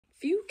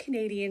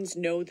Canadians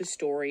know the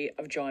story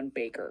of John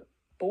Baker.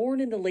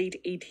 Born in the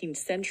late 18th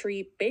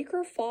century,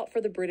 Baker fought for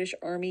the British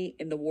Army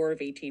in the War of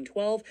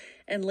 1812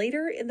 and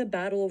later in the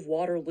Battle of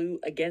Waterloo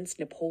against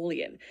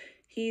Napoleon.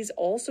 He's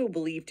also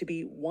believed to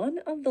be one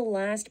of the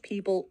last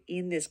people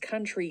in this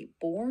country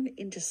born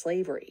into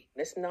slavery.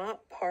 It's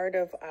not part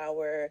of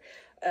our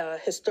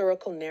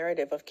historical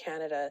narrative of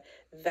Canada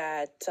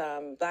that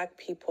Black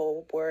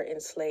people were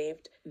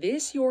enslaved.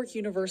 This York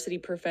University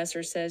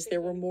professor says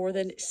there were more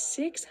than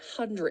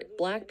 600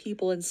 Black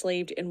people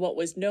enslaved in what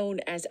was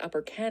known as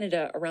Upper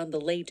Canada around the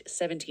late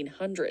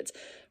 1700s,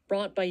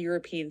 brought by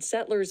European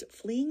settlers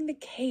fleeing the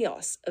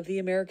chaos of the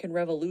American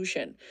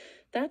Revolution.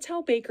 That's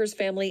how Baker's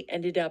family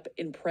ended up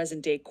in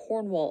present-day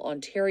Cornwall,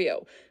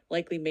 Ontario,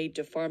 likely made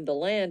to farm the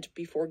land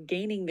before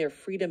gaining their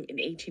freedom in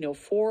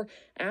 1804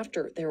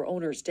 after their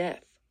owner's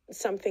death.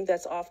 Something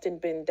that's often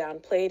been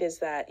downplayed is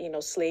that,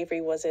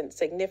 slavery wasn't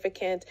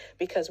significant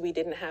because we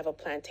didn't have a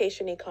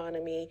plantation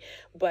economy,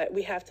 but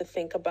we have to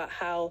think about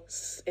how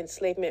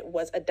enslavement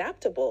was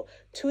adaptable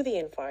to the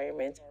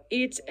environment.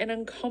 It's an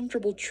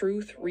uncomfortable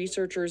truth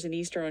researchers in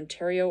Eastern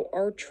Ontario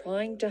are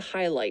trying to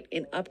highlight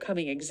in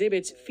upcoming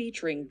exhibits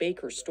featuring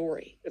Baker's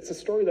story. It's a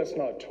story that's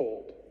not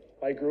told.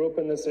 I grew up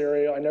in this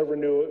area. I never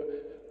knew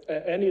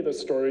any of the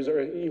stories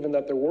or even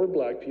that there were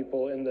Black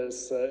people in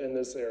this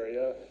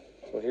area.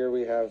 So here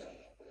we have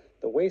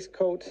the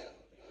waistcoat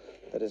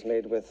that is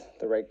made with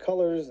the right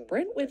colors.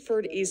 Brent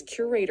Whitford is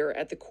curator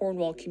at the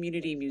Cornwall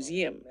Community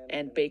Museum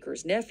and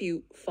Baker's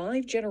nephew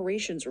 5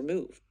 generations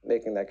removed.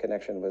 Making that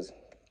connection was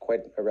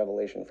quite a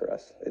revelation for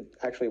us. It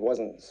actually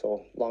wasn't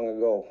so long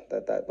ago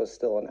that was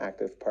still an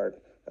active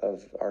part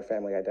of our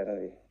family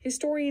identity.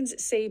 Historians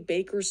say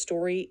Baker's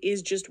story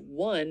is just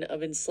one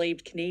of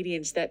enslaved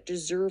Canadians that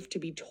deserve to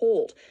be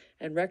told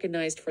and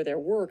recognized for their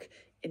work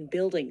in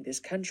building this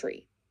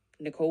country.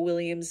 Nicole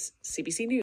Williams, CBC News.